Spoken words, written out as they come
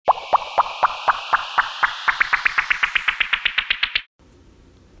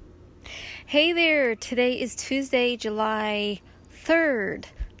Hey there, today is Tuesday, July 3rd,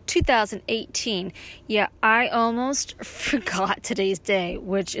 2018. Yeah, I almost forgot today's day,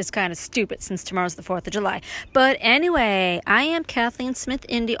 which is kind of stupid since tomorrow's the 4th of July. But anyway, I am Kathleen Smith,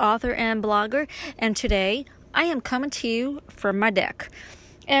 indie author and blogger, and today I am coming to you from my deck.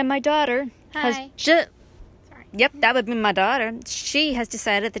 And my daughter Yep, that would be my daughter. She has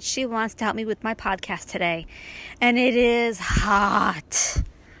decided that she wants to help me with my podcast today. And it is hot.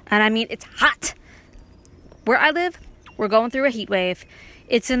 And I mean, it's hot. Where I live, we're going through a heat wave.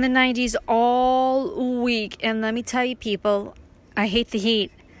 It's in the 90s all week. And let me tell you, people, I hate the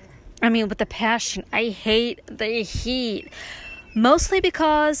heat. I mean, with a passion, I hate the heat. Mostly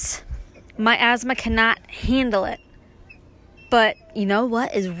because my asthma cannot handle it. But you know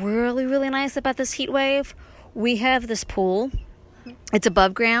what is really, really nice about this heat wave? We have this pool. It's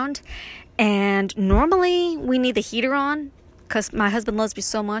above ground. And normally we need the heater on because my husband loves me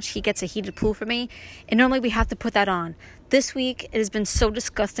so much. He gets a heated pool for me. And normally we have to put that on. This week it has been so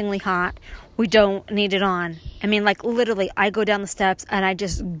disgustingly hot. We don't need it on. I mean, like literally, I go down the steps and I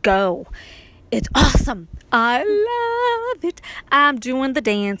just go. It's awesome. I love it. I'm doing the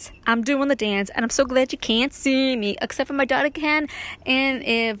dance. And I'm so glad you can't see me, except for my daughter can. And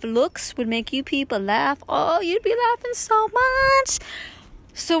if looks would make you people laugh, oh, you'd be laughing so much.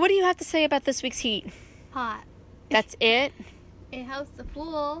 So what do you have to say about this week's heat? Hot. That's it? It helps the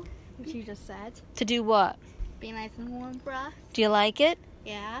pool, which you just said. To do what? Be nice and warm for us. Do you like it?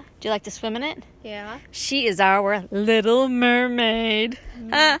 Yeah. Do you like to swim in it? Yeah. She is our little mermaid.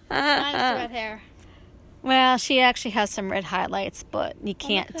 Nice red hair. Well, she actually has some red highlights, but you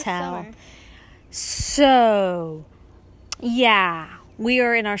can't tell. Summer. So, yeah, we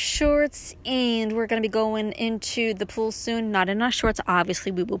are in our shorts, and we're going to be going into the pool soon. Not in our shorts,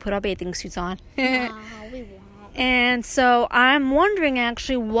 obviously. We will put our bathing suits on. No, we won't. And so I'm wondering,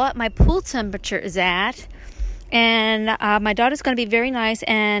 actually, what my pool temperature is at. And my daughter's going to be very nice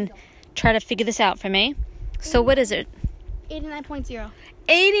and try to figure this out for me. So what is it? 89.0.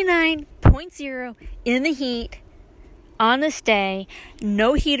 89.0 in the heat on this day.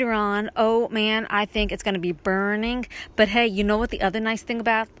 No heater on. Oh, man, I think it's going to be burning. But, hey, you know what the other nice thing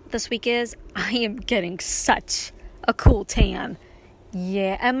about this week is? I am getting such a cool tan.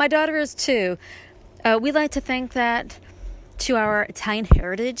 Yeah, and my daughter is too. We like to think that to our Italian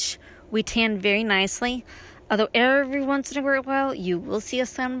heritage, we tan very nicely. Although every once in a while, you will see a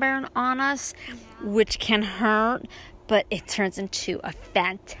sunburn on us, which can hurt, but it turns into a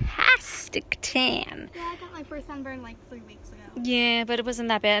fantastic tan. Yeah, I got my first sunburn like 3 weeks ago. Yeah, but it wasn't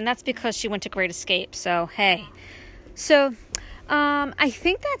that bad, and that's because she went to Great Escape, so hey. So, I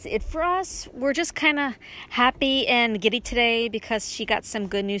think that's it for us. We're just kind of happy and giddy today because she got some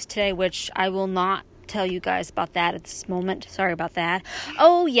good news today, which I will not tell you guys about that at this moment. Sorry about that.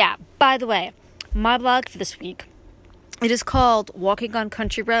 Oh, yeah, by the way, my blog for this week, it is called Walking on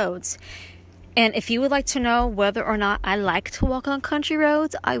Country Roads. And if you would like to know whether or not I like to walk on country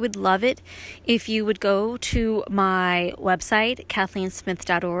roads, I would love it if you would go to my website,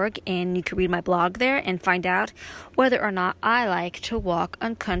 KathleenSmith.org, and you can read my blog there and find out whether or not I like to walk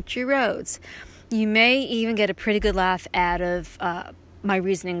on country roads. You may even get a pretty good laugh out of my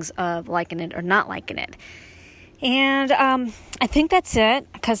reasonings of liking it or not liking it. And I think that's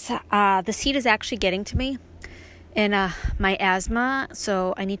it, because this heat is actually getting to me and my asthma,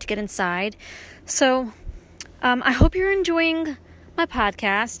 so I need to get inside. So I hope you're enjoying my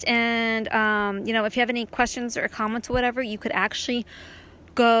podcast, and if you have any questions or comments or whatever, you could actually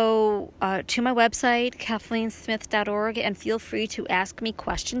go to my website, KathleenSmith.org, and feel free to ask me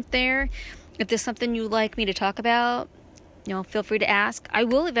questions there. If there's something you'd like me to talk about, feel free to ask. I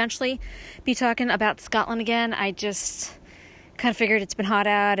will eventually be talking about Scotland again. I just kind of figured it's been hot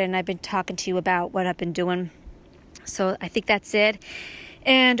out, and I've been talking to you about what I've been doing. So I think that's it.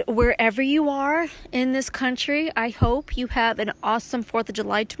 And wherever you are in this country, I hope you have an awesome 4th of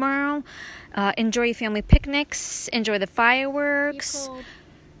July tomorrow. Enjoy your family picnics. Enjoy the fireworks.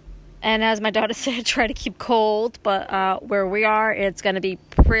 And as my daughter said, try to keep cold. But where we are, it's going to be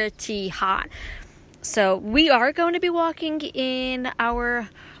pretty hot. So we are going to be walking in our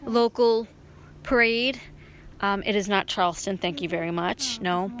local parade. It is not Charleston, thank you very much.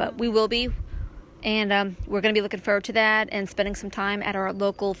 No, but we will be. And we're going to be looking forward to that and spending some time at our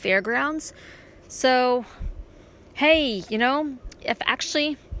local fairgrounds. So, hey, if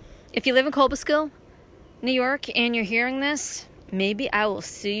you live in Cobleskill, New York, and you're hearing this, maybe I will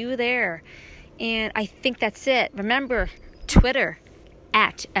see you there. And I think that's it. Remember, Twitter,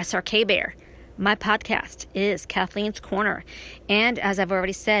 @SRKBear. My podcast is Kathleen's Corner. And as I've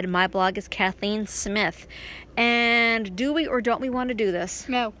already said, my blog is Kathleen Smith. And do we or don't we want to do this?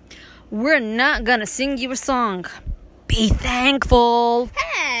 No. we're not gonna sing you a song. Be thankful.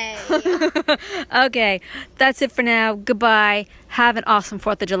 Hey! Okay, that's it for now. Goodbye. Have an awesome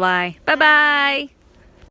 4th of July. Bye-bye.